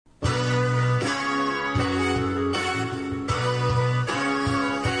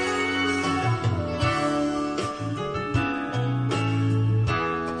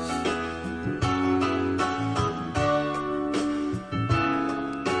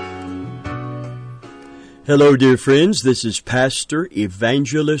Hello, dear friends. This is Pastor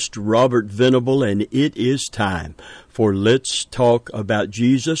Evangelist Robert Venable, and it is time for Let's Talk About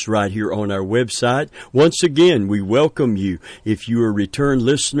Jesus right here on our website. Once again, we welcome you. If you are a return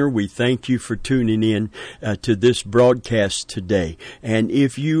listener, we thank you for tuning in to this broadcast today. And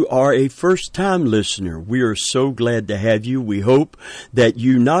if you are a first-time listener, we are so glad to have you. We hope that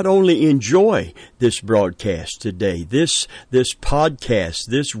you not only enjoy this broadcast today, this podcast,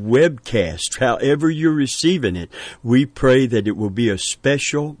 this webcast, however you're receiving it, we pray that it will be a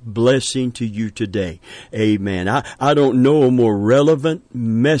special blessing to you today. Amen. I don't know a more relevant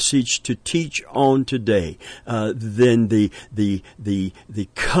message to teach on today than the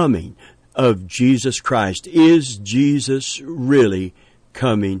coming of Jesus Christ. Is Jesus really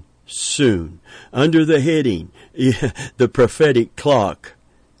coming soon? Under the heading, the prophetic clock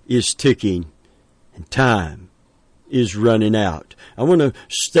is ticking and time is running out. I want to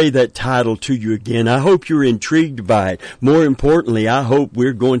say that title to you again. I hope you're intrigued by it. More importantly, I hope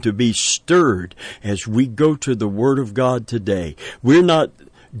we're going to be stirred as we go to the Word of God today. We're not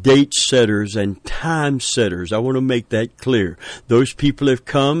date setters and time setters. I want to make that clear. Those people have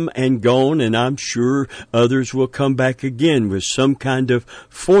come and gone, and I'm sure others will come back again with some kind of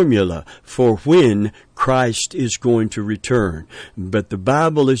formula for when Christ is going to return. But the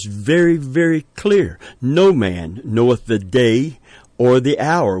Bible is very, very clear. No man knoweth the day or the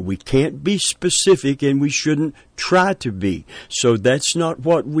hour. We can't be specific, and we shouldn't try to be. So that's not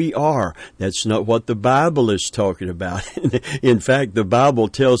what we are. That's not what the Bible is talking about. In fact, the Bible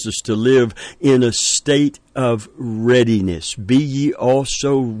tells us to live in a state of readiness. Be ye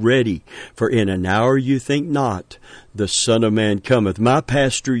also ready, for in an hour you think not, the Son of Man cometh. My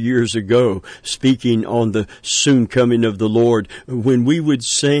pastor years ago, speaking on the soon coming of the Lord, when we would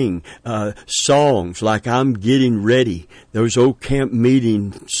sing songs like I'm Getting Ready, those old camp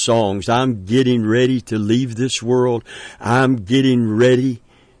meeting songs, I'm getting ready to leave this world, I'm getting ready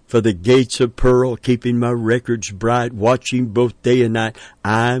for the gates of pearl, keeping my records bright, watching both day and night.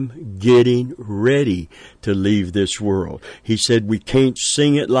 I'm getting ready to leave this world. He said we can't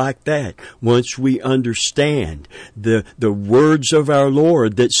sing it like that once we understand the words of our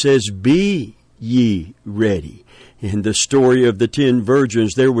Lord that says, be ye ready. In the story of the 10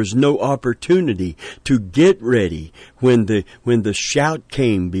 virgins, there was no opportunity to get ready when the shout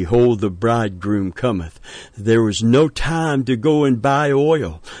came, behold, the bridegroom cometh. There was no time to go and buy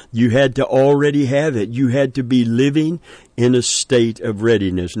oil. You had to already have it. You had to be living in a state of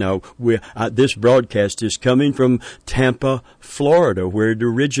readiness. Now, this broadcast is coming from Tampa, Florida, where it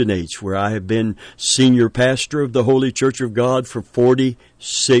originates, where I have been senior pastor of the Holy Church of God for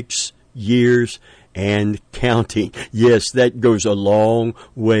 46 years and counting. Yes, that goes a long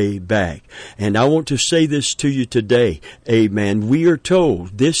way back. And I want to say this to you today. Amen. We are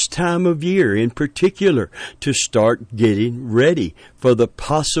told this time of year in particular to start getting ready for the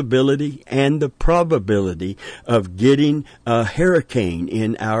possibility and the probability of getting a hurricane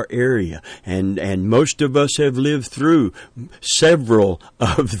in our area. And most of us have lived through several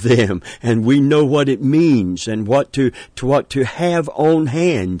of them, and we know what it means and what to have on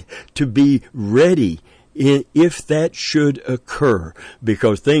hand to be ready if that should occur,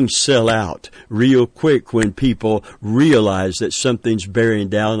 because things sell out real quick when people realize that something's bearing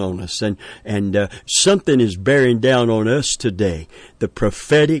down on us, and something is bearing down on us today. The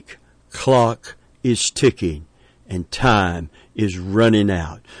prophetic clock is ticking and time is running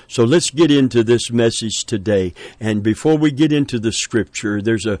out. So let's get into this message today. And before we get into the scripture,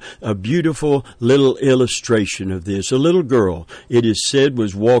 there's a beautiful little illustration of this. A little girl, it is said,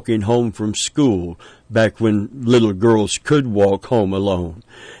 was walking home from school back when little girls could walk home alone.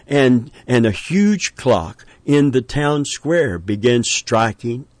 And a huge clock in the town square began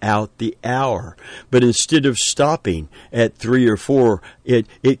striking out the hour. But instead of stopping at 3 or 4,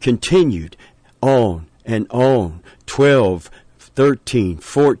 it continued on and on. 12, 13,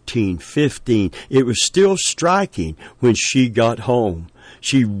 14, 15. It was still striking when she got home.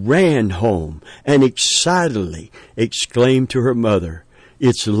 She ran home and excitedly exclaimed to her mother,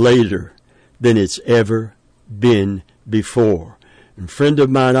 "It's later than it's ever been before." And friend of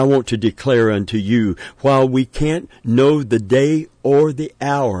mine, I want to declare unto you, while we can't know the day or the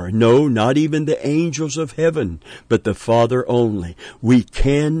hour, no, not even the angels of heaven, but the Father only, we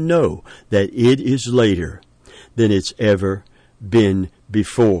can know that it is later than it's ever been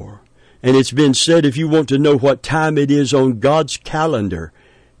before. And it's been said, if you want to know what time it is on God's calendar,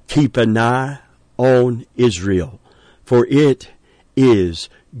 keep an eye on Israel, for it is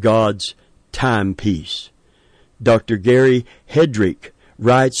God's timepiece. Dr. Gary Hedrick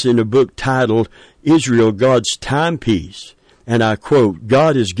writes in a book titled Israel, God's Timepiece, and I quote,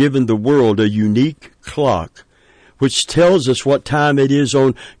 "God has given the world a unique clock, which tells us what time it is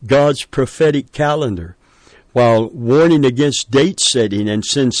on God's prophetic calendar. While warning against date setting and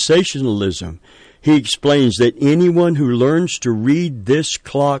sensationalism, he explains that anyone who learns to read this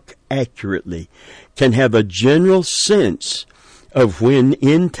clock accurately can have a general sense of when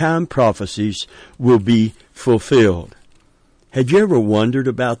end-time prophecies will be fulfilled. Have you ever wondered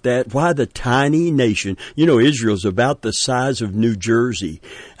about that? Why the tiny nation, Israel's about the size of New Jersey,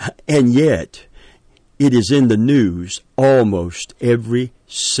 and yet it is in the news almost every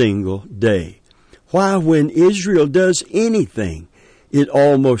single day. Why, when Israel does anything, it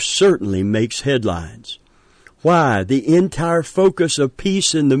almost certainly makes headlines? Why the entire focus of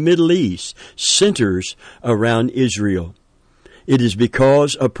peace in the Middle East centers around Israel? It is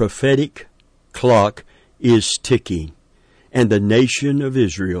because a prophetic clock is ticking, and the nation of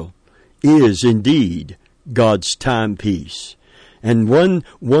Israel is indeed God's timepiece. And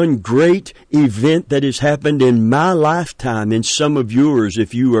one great event that has happened in my lifetime, in some of yours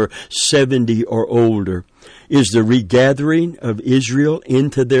if you are 70 or older, is the regathering of Israel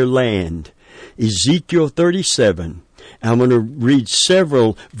into their land. Ezekiel 37. I'm going to read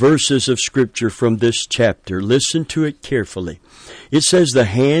several verses of Scripture from this chapter. Listen to it carefully. It says, "The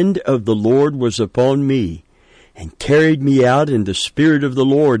hand of the Lord was upon me, and carried me out in the Spirit of the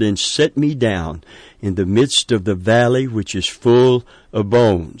Lord, and set me down in the midst of the valley which is full of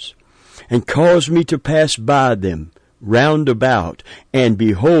bones, and caused me to pass by them round about. And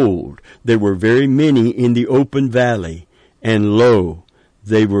behold, there were very many in the open valley, and lo,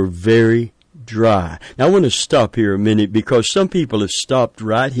 they were very dry." Now I want to stop here a minute, because some people have stopped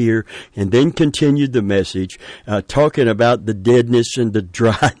right here and then continued the message talking about the deadness and the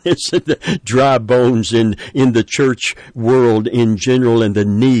dryness and the dry bones in the church world in general, and the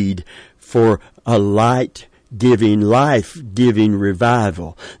need for a life-giving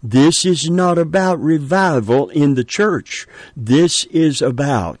revival. This is not about revival in the church. This is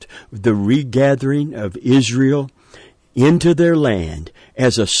about the regathering of Israel into their land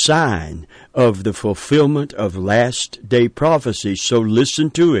as a sign of the fulfillment of last day prophecy. So listen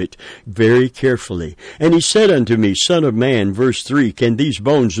to it very carefully. "And he said unto me, Son of man," verse 3, "can these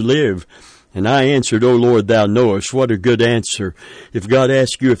bones live? And I answered, O Lord, thou knowest." What a good answer. If God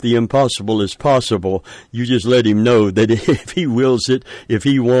asks you if the impossible is possible, you just let him know that if he wills it, if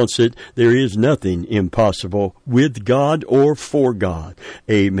he wants it, there is nothing impossible with God or for God.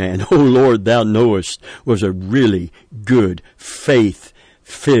 Amen. "O Lord, thou knowest," was a really good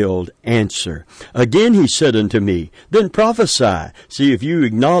faith-filled answer. "Again he said unto me, Then prophesy." See, if you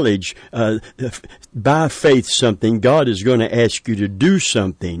acknowledge by faith something, God is going to ask you to do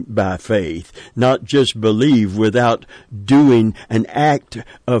something by faith, not just believe without doing an act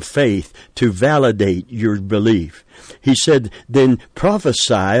of faith to validate your belief. He said, "Then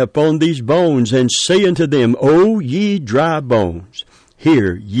prophesy upon these bones, and say unto them, O ye dry bones,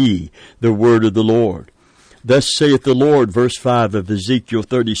 hear ye the word of the Lord. Thus saith the Lord," verse 5 of Ezekiel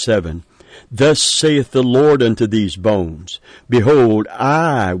 37, "Thus saith the Lord unto these bones, Behold,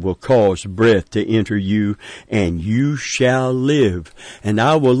 I will cause breath to enter you, and you shall live. And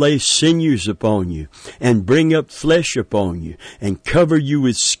I will lay sinews upon you, and bring up flesh upon you, and cover you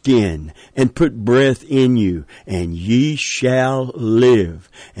with skin, and put breath in you, and ye shall live.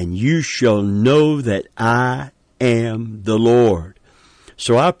 And you shall know that I am the Lord."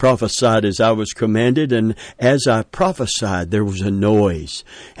 So I prophesied as I was commanded, and as I prophesied there was a noise,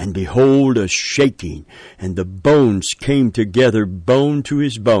 and behold, a shaking, and the bones came together, bone to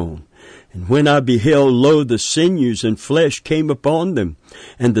his bone. And when I beheld, lo, the sinews and flesh came upon them,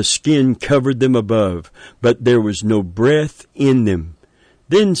 and the skin covered them above, but there was no breath in them.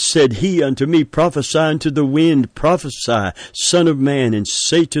 Then said he unto me, Prophesy unto the wind, prophesy, Son of man, and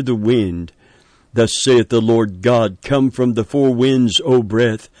say to the wind, Thus saith the Lord God, Come from the four winds, O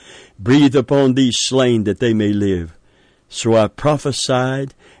breath, breathe upon these slain that they may live. So I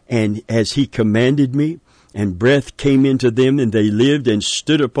prophesied, and as he commanded me, and breath came into them, and they lived and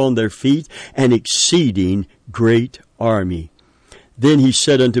stood upon their feet, an exceeding great army. Then he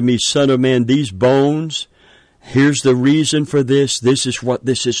said unto me, Son of man, these bones, here's the reason for this. This is what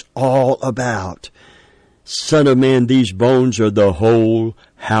this is all about. Son of man, these bones are the whole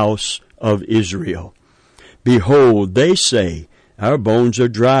house of Israel. Behold, they say, Our bones are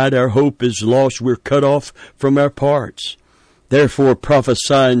dried, our hope is lost, we're cut off from our parts. Therefore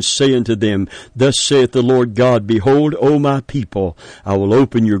prophesy and say unto them, Thus saith the Lord God, Behold, O my people, I will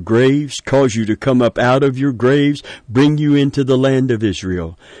open your graves, cause you to come up out of your graves, bring you into the land of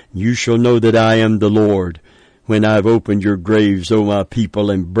Israel. You shall know that I am the Lord, when I have opened your graves, O my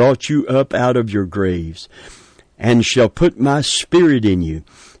people, and brought you up out of your graves. and shall put my spirit in you,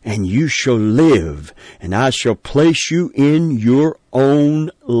 and you shall live, and I shall place you in your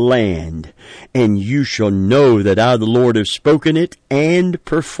own land, and you shall know that I, the Lord, have spoken it and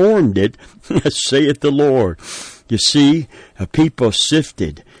performed it, saith the Lord. You see, a people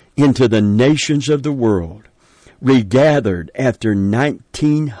sifted into the nations of the world, regathered after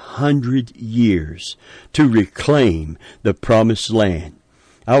 1900 years to reclaim the promised land.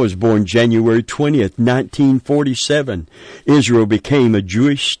 I was born January 20th, 1947. Israel became a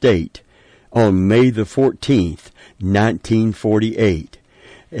Jewish state on May the 14th, 1948.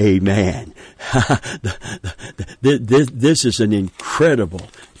 Amen. This is an incredible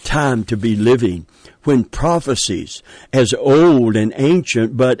time to be living, when prophecies as old and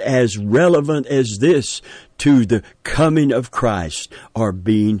ancient but as relevant as this to the coming of Christ are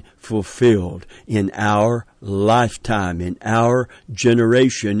being fulfilled in our lifetime, in our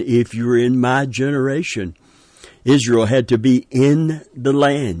generation. If you're in my generation, Israel had to be in the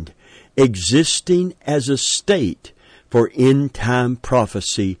land, existing as a state for end-time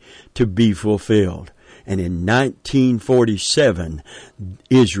prophecy to be fulfilled. And in 1947,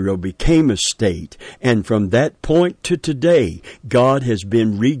 Israel became a state. And from that point to today, God has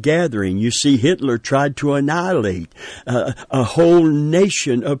been regathering. You see, Hitler tried to annihilate a whole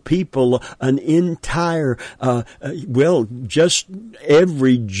nation of people, an entire, just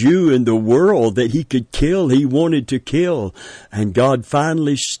every Jew in the world that he could kill, he wanted to kill. And God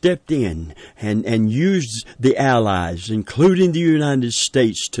finally stepped in and used the Allies, including the United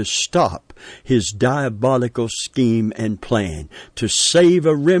States, to stop his diabolical scheme and plan to save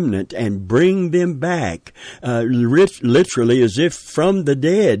a remnant and bring them back, literally as if from the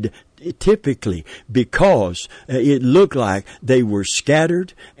dead, typically, because it looked like they were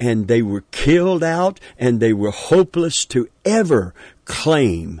scattered and they were killed out and they were hopeless to ever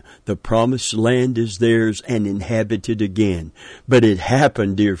claim the promised land is theirs and inhabited again. But it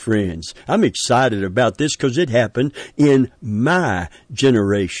happened, dear friends. I'm excited about this because it happened in my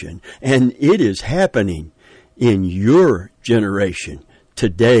generation, and it is happening in your generation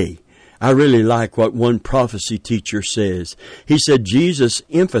today. I really like what one prophecy teacher says. He said Jesus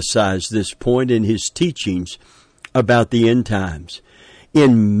emphasized this point in his teachings about the end times.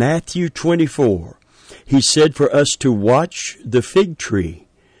 In Matthew 24, he said for us to watch the fig tree.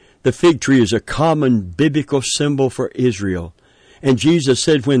 The fig tree is a common biblical symbol for Israel. And Jesus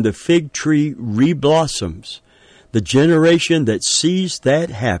said when the fig tree reblossoms, the generation that sees that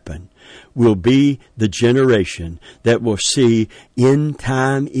happen will be the generation that will see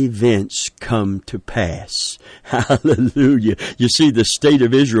end-time events come to pass. Hallelujah. You see, the state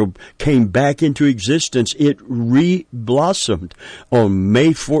of Israel came back into existence. It re-blossomed on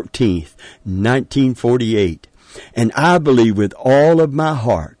May 14th, 1948. And I believe with all of my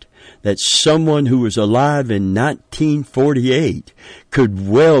heart that someone who was alive in 1948 could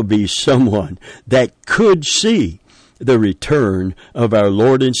well be someone that could see the return of our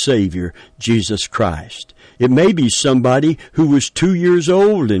Lord and Savior, Jesus Christ. It may be somebody who was 2 years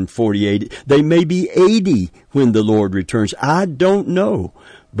old in 48. They may be 80 when the Lord returns. I don't know.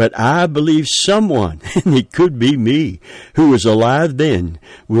 But I believe someone, and it could be me, who was alive then,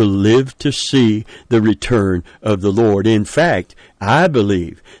 will live to see the return of the Lord. In fact, I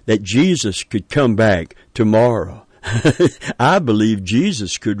believe that Jesus could come back tomorrow. I believe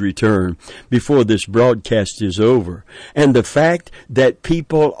Jesus could return before this broadcast is over. And the fact that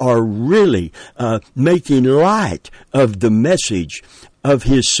people are really making light of the message of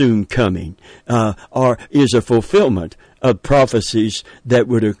His soon coming is a fulfillment of prophecies that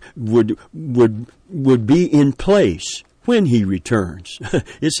would be in place when He returns.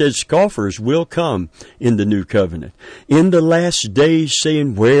 It says scoffers will come in the new covenant in the last days,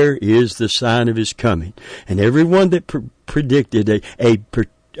 saying, where is the sign of His coming? And everyone that predicted a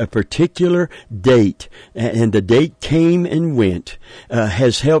particular date, and the date came and went,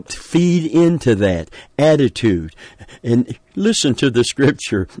 has helped feed into that attitude. And listen to the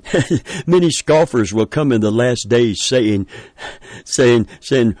scripture. Many scoffers will come in the last days saying,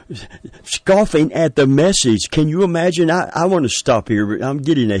 scoffing at the message. Can you imagine? I want to stop here. I'm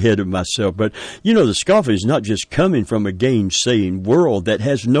getting ahead of myself. But, you know, the scoffing is not just coming from a gainsaying world that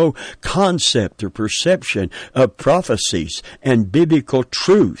has no concept or perception of prophecies and biblical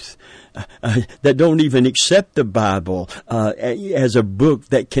truth. That don't even accept the Bible as a book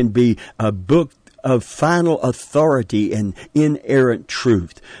that can be a book of final authority and inerrant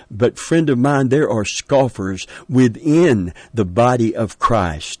truth. But friend of mine, there are scoffers within the body of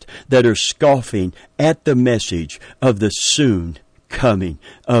Christ that are scoffing at the message of the soon coming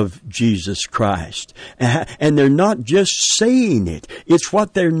of Jesus Christ. And they're not just saying it. It's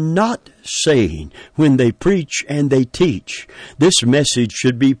what they're not saying when they preach and they teach. This message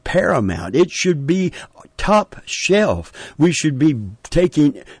should be paramount. It should be top shelf. We should be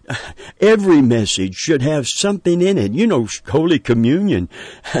taking, every message should have something in it. You know, Holy Communion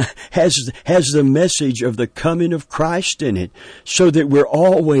has the message of the coming of Christ in it, so that we're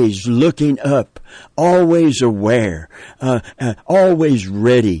always looking up, always aware, always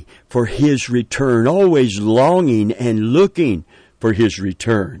ready for His return, always longing and looking for His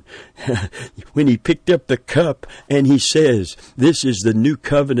return. When He picked up the cup and He says, "This is the new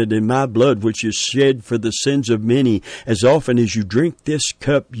covenant in my blood, which is shed for the sins of many. As often as you drink this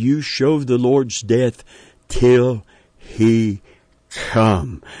cup, you show the Lord's death till He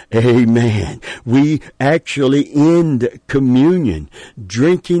come." Amen. We actually end communion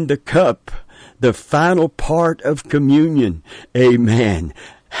drinking the cup, the final part of communion. Amen.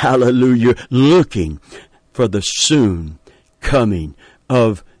 Hallelujah. Looking for the soon coming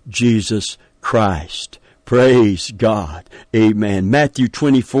of Jesus Christ. Praise God. Amen. Matthew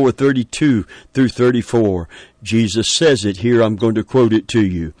 24:32 through 34. Jesus says it here. I'm going to quote it to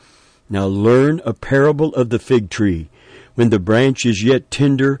you. "Now learn a parable of the fig tree. When the branch is yet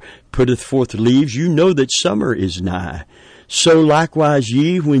tender, putteth forth leaves, you know that summer is nigh. So likewise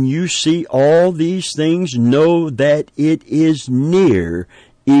ye, when you see all these things, know that it is near,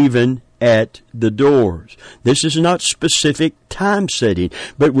 even at the doors." This is not specific time setting,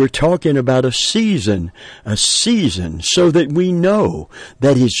 but we're talking about a season, so that we know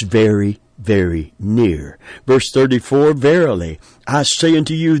that it's very, very near. Verse 34, "Verily, I say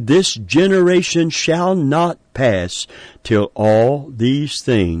unto you, this generation shall not pass till all these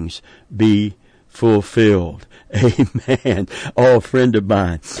things be fulfilled." Amen. Oh, friend of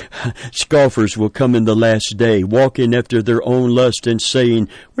mine, scoffers will come in the last day, walking after their own lust and saying,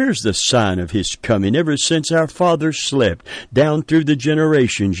 "Where's the sign of His coming? Ever since our fathers slept, down through the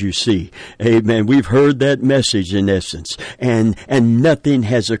generations, you see." Amen. We've heard that message in essence, and nothing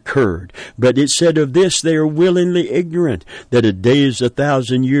has occurred. But it said of this, they are willingly ignorant that a day is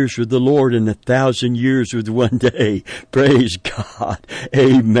 1,000 years with the Lord, and 1,000 years with one day. Praise God.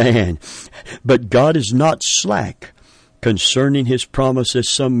 Amen. But God is not slack concerning His promise, as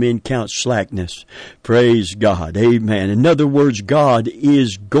some men count slackness. Praise God. Amen. In other words, God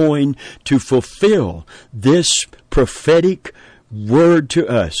is going to fulfill this prophetic word to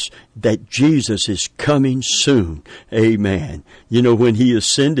us that Jesus is coming soon. Amen. You know, when He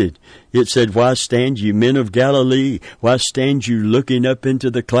ascended, it said, "Why stand ye, men of Galilee? Why stand you looking up into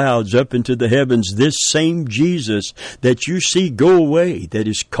the clouds, up into the heavens? This same Jesus that you see go away, that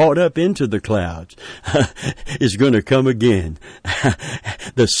is caught up into the clouds, is going to come again."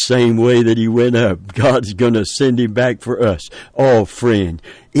 The same way that He went up, God's going to send Him back for us. Oh, friend,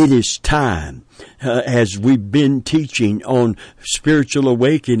 it is time. As we've been teaching on spiritual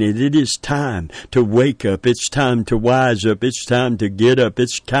awakening, it is time to wake up. It's time to wise up. It's time to get up.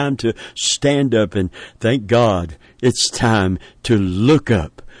 It's time to stand up. And thank God, it's time to look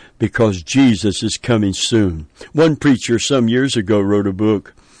up, because Jesus is coming soon. One preacher some years ago wrote a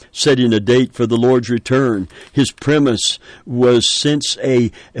book setting a date for the Lord's return. His premise was, since a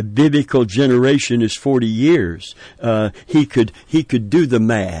biblical generation is 40 years, he could do the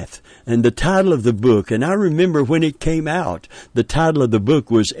math. And the title of the book, and I remember when it came out, the title of the book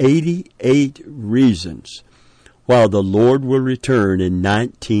was 88 Reasons Why the Lord Will Return in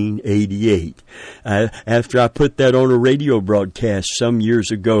 1988. After I put that on a radio broadcast some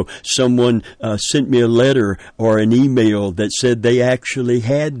years ago, someone sent me a letter or an email that said they actually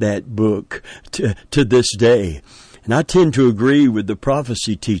had that book to this day. And I tend to agree with the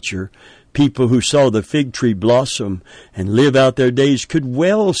prophecy teacher. People who saw the fig tree blossom and live out their days could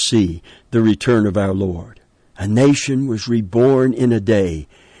well see the return of our Lord. A nation was reborn in a day,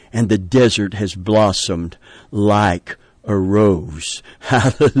 and the desert has blossomed like a rose.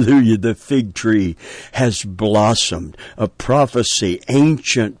 Hallelujah. The fig tree has blossomed. A prophecy,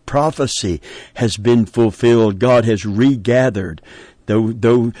 ancient prophecy, has been fulfilled. God has regathered.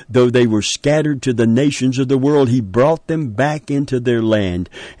 Though they were scattered to the nations of the world, He brought them back into their land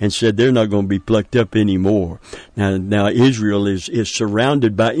and said they're not going to be plucked up anymore. Now Israel is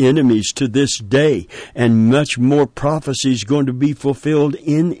surrounded by enemies to this day, and much more prophecy is going to be fulfilled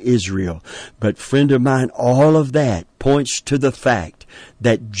in Israel. But friend of mine, all of that points to the fact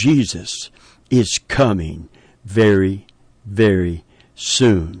that Jesus is coming very, very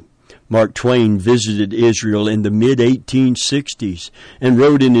soon. Mark Twain visited Israel in the mid-1860s and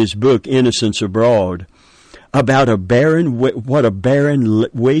wrote in his book, Innocents Abroad, about what a barren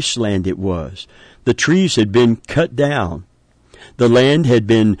wasteland it was. The trees had been cut down. The land had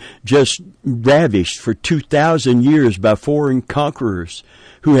been just ravished for 2,000 years by foreign conquerors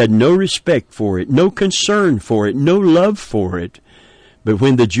who had no respect for it, no concern for it, no love for it. But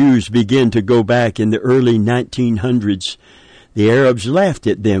when the Jews began to go back in the early 1900s, the Arabs laughed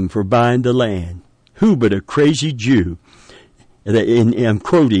at them for buying the land. Who but a crazy Jew? I'm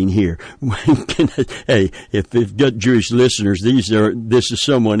quoting here. Hey, if you've got Jewish listeners, this is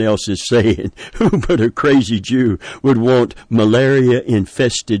someone else's saying. Who but a crazy Jew would want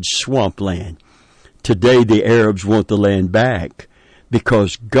malaria-infested swampland? Today the Arabs want the land back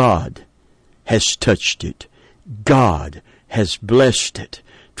because God has touched it. God has blessed it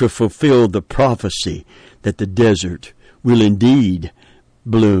to fulfill the prophecy that the desert will indeed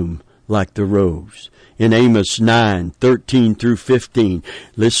bloom like the rose. In Amos 9:13 through 15,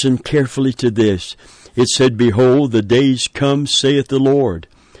 listen carefully to this. It said, Behold, the days come, saith the Lord,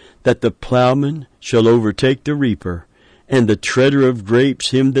 that the plowman shall overtake the reaper, and the treader of grapes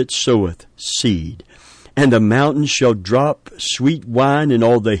him that soweth seed. And the mountains shall drop sweet wine, and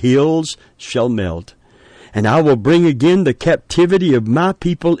all the hills shall melt. And I will bring again the captivity of my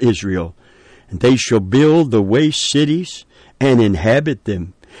people Israel, and they shall build the waste cities, and inhabit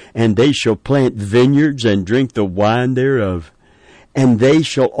them. And they shall plant vineyards and drink the wine thereof. And they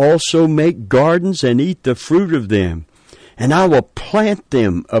shall also make gardens and eat the fruit of them. And I will plant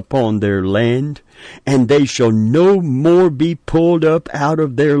them upon their land, and they shall no more be pulled up out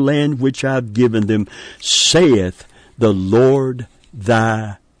of their land which I have given them, saith the Lord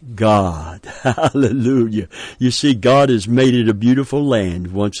thy God. Hallelujah. You see, God has made it a beautiful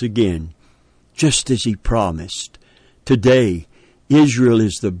land once again, just as He promised. Today, Israel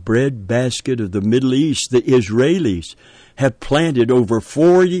is the breadbasket of the Middle East. The Israelis have planted over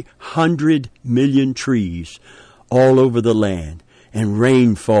 400 million trees all over the land, and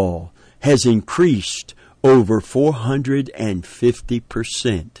rainfall has increased over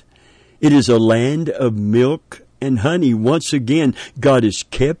 450%. It is a land of milk and honey. Once again, God has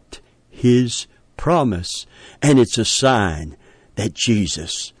kept His promise, and it's a sign that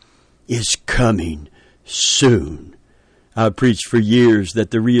Jesus is coming soon. I've preached for years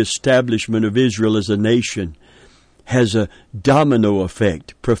that the reestablishment of Israel as a nation has a domino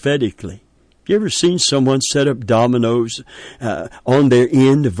effect prophetically. You ever seen someone set up dominoes on their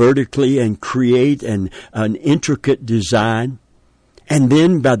end vertically and create an intricate design? And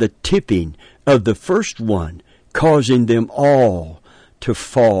then by the tipping of the first one, causing them all to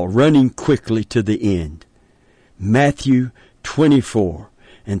fall, running quickly to the end. Matthew 24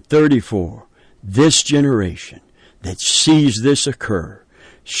 and 34, this generation that sees this occur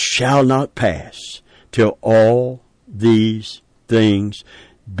shall not pass till all these things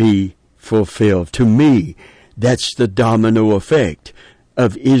be fulfilled. To me, that's the domino effect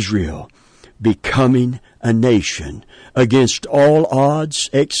of Israel becoming a nation against all odds,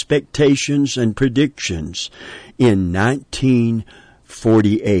 expectations, and predictions in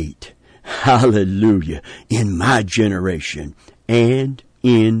 1948. Hallelujah. In my generation and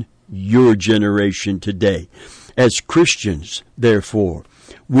in your generation today. As Christians, therefore,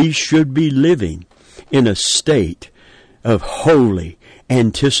 we should be living in a state of holy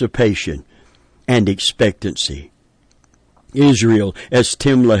anticipation and expectancy. Israel, as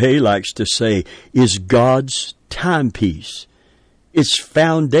Tim LaHaye likes to say, is God's timepiece. Its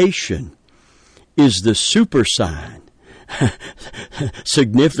foundation is the super sign.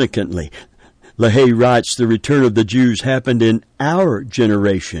 Significantly, LaHaye writes, the return of the Jews happened in our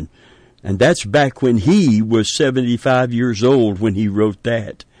generation. And that's back when he was 75 years old when he wrote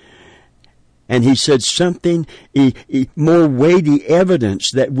that. And he said something more weighty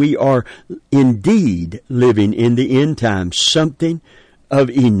evidence that we are indeed living in the end times. Something of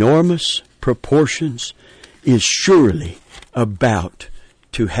enormous proportions is surely about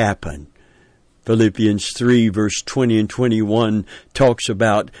to happen. Philippians 3 verse 20 and 21 talks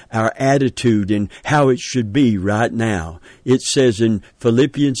about our attitude and how it should be right now. It says in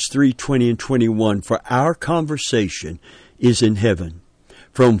Philippians 3, 20 and 21, for our conversation is in heaven,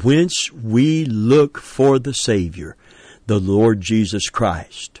 from whence we look for the Savior, the Lord Jesus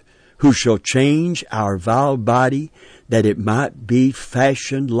Christ, who shall change our vile body, that it might be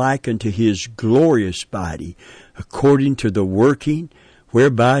fashioned like unto His glorious body, according to the working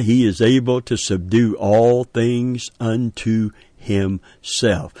whereby He is able to subdue all things unto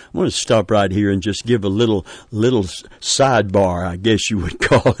Himself. I want to stop right here and just give a little sidebar, I guess you would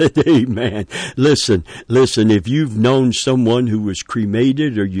call it. Amen. Listen, if you've known someone who was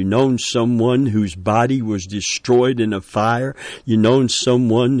cremated, or you known someone whose body was destroyed in a fire, you known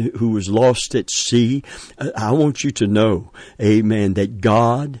someone who was lost at sea, I want you to know, amen, that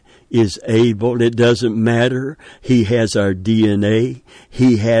God is able. It doesn't matter. He has our DNA.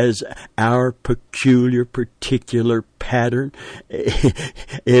 He has our peculiar, particular pattern.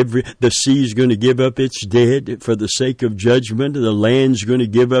 The sea's going to give up its dead for the sake of judgment. The land's going to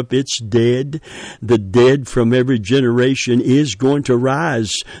give up its dead. The dead from every generation is going to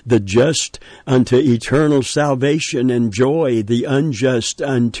rise. The just unto eternal salvation and joy. The unjust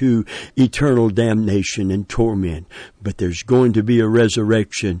unto eternal damnation and torment. But there's going to be a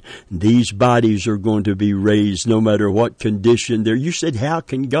resurrection. These bodies are going to be raised no matter what condition they're. You said, how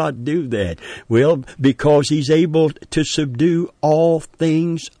can God do that? Well, because He's able to subdue all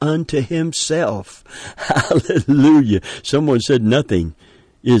things unto Himself. Hallelujah. Someone said nothing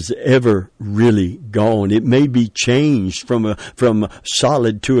is ever really gone. It may be changed from a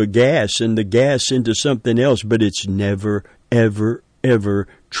solid to a gas and the gas into something else, but it's never, ever, ever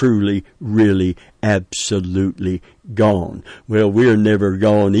truly, really, absolutely gone. Well, we're never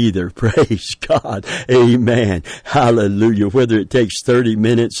gone either. Praise God. Amen. Hallelujah. Whether it takes 30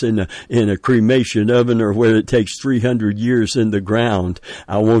 minutes in a cremation oven or whether it takes 300 years in the ground,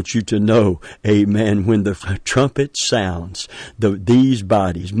 I want you to know, amen, when the trumpet sounds, these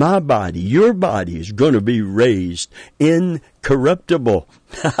bodies, my body, your body is going to be raised incorruptible.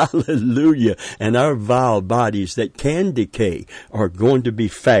 Hallelujah. And our vile bodies that can decay are going to be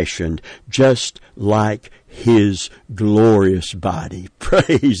fashioned just like His glorious body.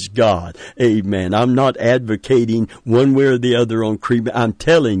 Praise God. Amen. I'm not advocating one way or the other on cremation. I'm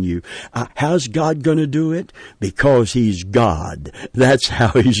telling you, how's God going to do it? Because He's God. That's how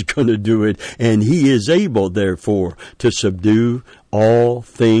He's going to do it. And He is able, therefore, to subdue all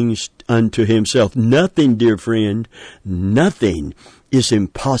things unto Himself. Nothing, dear friend, nothing is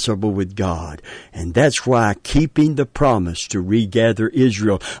impossible with God. And that's why keeping the promise to regather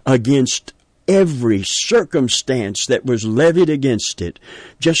Israel against every circumstance that was levied against it,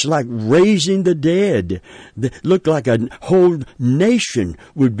 just like raising the dead, looked like a whole nation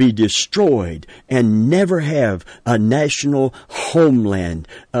would be destroyed and never have a national homeland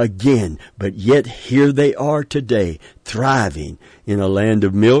again. But yet here they are today, thriving in a land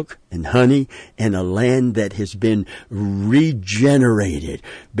of milk and honey, and a land that has been regenerated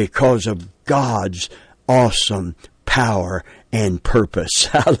because of God's awesome power and purpose.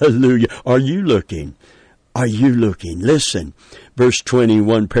 Hallelujah. Are you looking? Are you looking? Listen, verse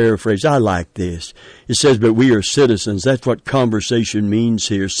 21 paraphrase. I like this. It says, but we are citizens. That's what conversation means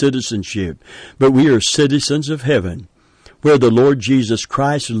here, citizenship. But we are citizens of heaven, where the Lord Jesus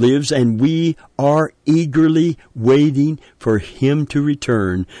Christ lives, and we are eagerly waiting for Him to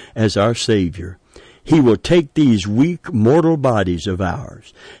return as our Savior. He will take these weak mortal bodies of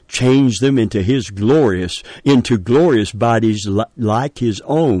ours, change them into glorious bodies like His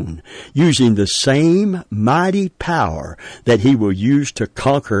own, using the same mighty power that He will use to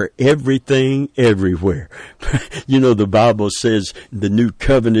conquer everything everywhere. You know, the Bible says the new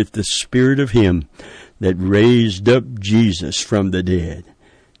covenant, the Spirit of Him that raised up Jesus from the dead,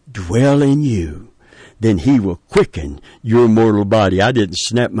 dwell in you. Then He will quicken your mortal body. I didn't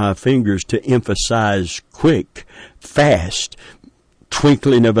snap my fingers to emphasize quick, fast,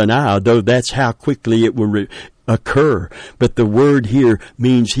 twinkling of an eye, though that's how quickly it will occur. But the word here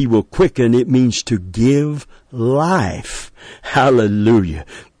means He will quicken. It means to give life. Hallelujah.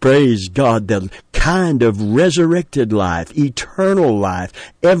 Praise God. The kind of resurrected life, eternal life,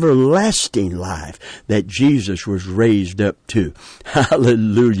 everlasting life that Jesus was raised up to.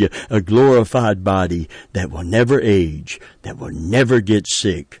 Hallelujah. A glorified body that will never age, that will never get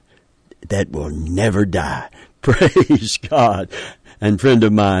sick, that will never die. Praise God. And friend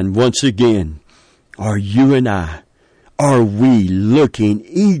of mine, once again, are you and I, are we looking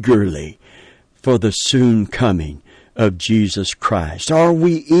eagerly for the soon coming of Jesus Christ? Are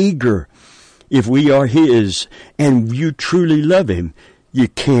we eager? If we are His and you truly love Him, you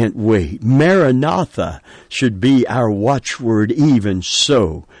can't wait. Maranatha should be our watchword. Even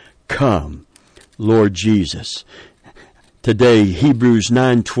so, come, Lord Jesus. Today, Hebrews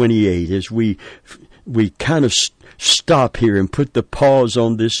 9:28, as we kind of stop here and put the pause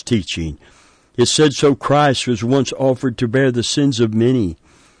on this teaching. It said, so Christ was once offered to bear the sins of many,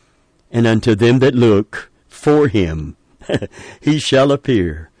 and unto them that look for Him, He shall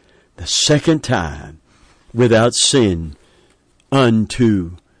appear the second time without sin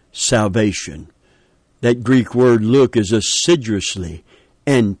unto salvation. That Greek word look is assiduously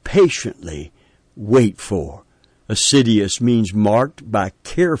and patiently wait for. Assiduous means marked by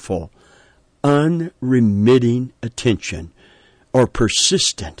careful, unremitting attention or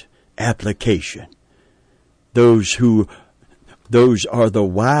persistent application. Those are the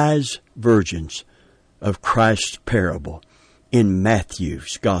wise virgins of Christ's parable. in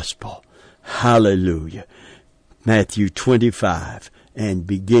Matthew's Gospel. Hallelujah. Matthew 25 and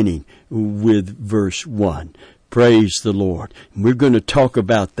beginning with verse 1. Praise the Lord. We're going to talk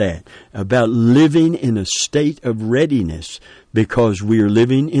about that, about living in a state of readiness because we are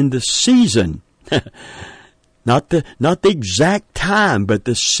living in the season. Not the exact time, but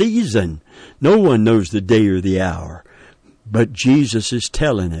the season. No one knows the day or the hour. But Jesus is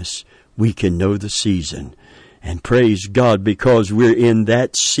telling us we can know the season. And praise God, because we're in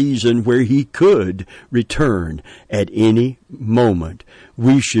that season where He could return at any moment.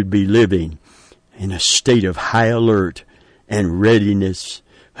 We should be living in a state of high alert and readiness,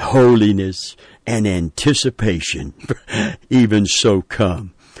 holiness, and anticipation. Even so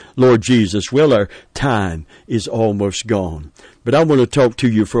come. Lord Jesus, well, our time is almost gone. But I want to talk to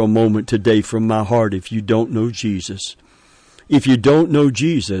you for a moment today from my heart if you don't know Jesus. If you don't know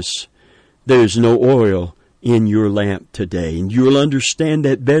Jesus, there's no oil in your lamp today. And you'll understand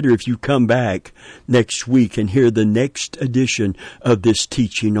that better if you come back next week and hear the next edition of this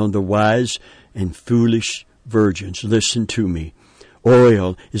teaching on the wise and foolish virgins. Listen to me.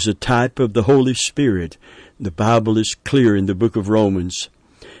 Oil is a type of the Holy Spirit. The Bible is clear in the book of Romans.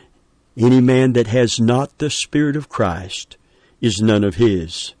 Any man that has not the Spirit of Christ is none of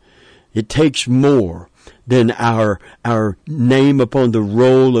His. It takes more than our name upon the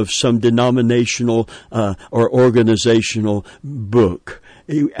roll of some denominational or organizational book.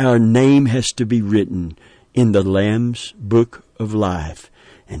 Our name has to be written in the Lamb's book of life.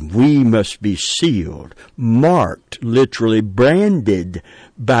 And we must be sealed, marked, literally branded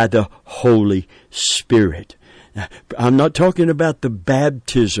by the Holy Spirit. I'm not talking about the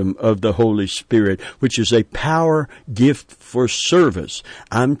baptism of the Holy Spirit, which is a power gift for service.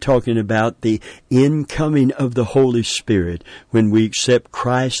 I'm talking about the incoming of the Holy Spirit when we accept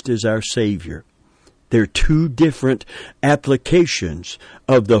Christ as our Savior. There are two different applications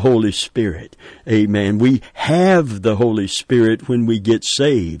of the Holy Spirit. Amen. We have the Holy Spirit when we get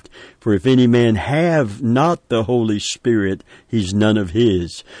saved. For if any man have not the Holy Spirit, he's none of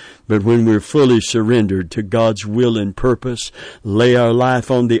His. But when we're fully surrendered to God's will and purpose, lay our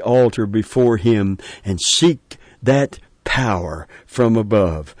life on the altar before Him and seek that power from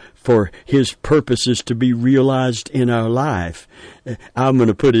above for His purposes to be realized in our life. I'm going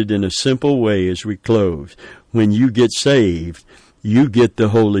to put it in a simple way as we close. When you get saved, you get the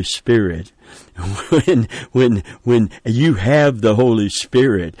Holy Spirit. When you have the Holy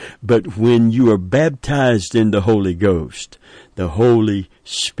Spirit, but when you are baptized in the Holy Ghost, the Holy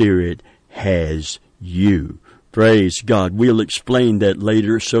Spirit has you. Praise God. We'll explain that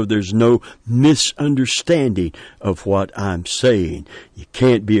later so there's no misunderstanding of what I'm saying. You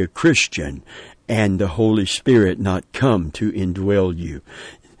can't be a Christian and the Holy Spirit not come to indwell you.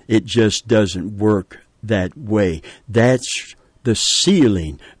 It just doesn't work that way. That's the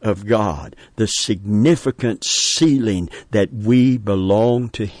sealing of God, the significant sealing that we belong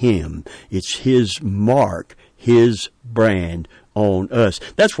to Him. It's His mark, His brand on us.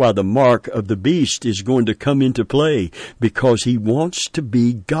 That's why the mark of the beast is going to come into play, because he wants to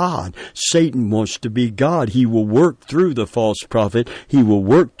be God. Satan wants to be God. He will work through the false prophet. He will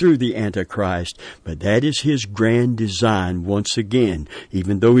work through the Antichrist. But that is his grand design once again.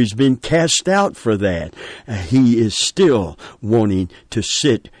 Even though he's been cast out for that, he is still wanting to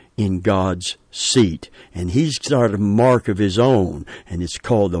sit in God's seat. And he's got a mark of his own, and it's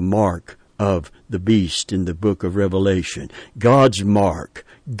called the mark of the beast in the book of Revelation. God's mark,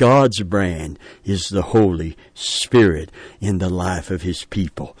 God's brand is the Holy Spirit in the life of His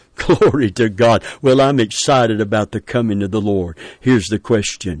people. Glory to God. Well, I'm excited about the coming of the Lord. Here's the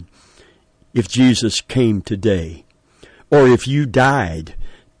question. If Jesus came today, or if you died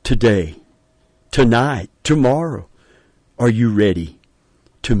today, tonight, tomorrow, are you ready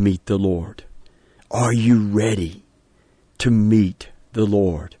to meet the Lord? Are you ready to meet the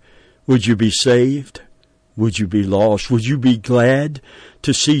Lord? Would you be saved? Would you be lost? Would you be glad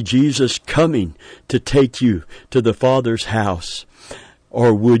to see Jesus coming to take you to the Father's house?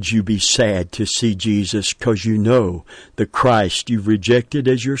 Or would you be sad to see Jesus because you know the Christ you've rejected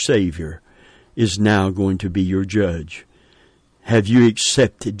as your Savior is now going to be your judge? Have you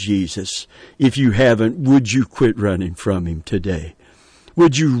accepted Jesus? If you haven't, would you quit running from Him today?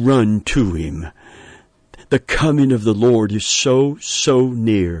 Would you run to Him? The coming of the Lord is so, so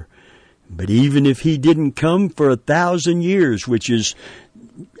near. But even if He didn't come for 1,000 years, which is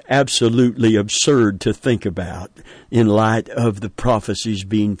absolutely absurd to think about in light of the prophecies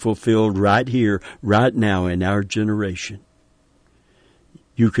being fulfilled right here, right now in our generation,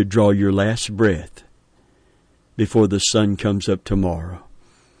 you could draw your last breath before the sun comes up tomorrow.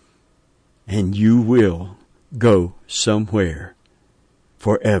 And you will go somewhere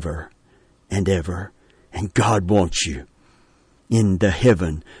forever and ever. And God wants you in the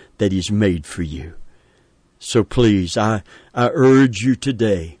heaven that He's made for you. So please, I urge you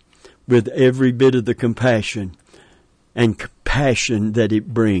today, with every bit of the compassion and passion that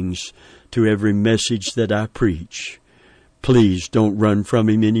it brings to every message that I preach, please don't run from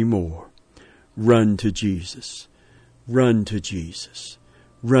Him anymore. Run to Jesus. Run to Jesus.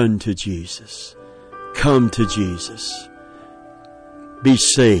 Run to Jesus. Come to Jesus. Be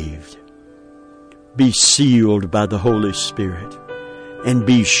saved. Be sealed by the Holy Spirit. And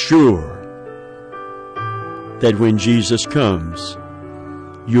be sure that when Jesus comes,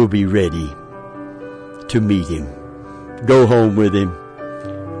 you'll be ready to meet Him. Go home with Him.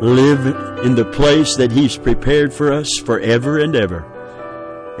 Live in the place that He's prepared for us forever and ever,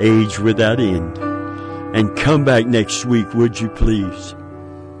 age without end. And come back next week, would you please?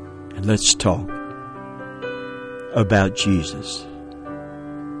 And let's talk about Jesus.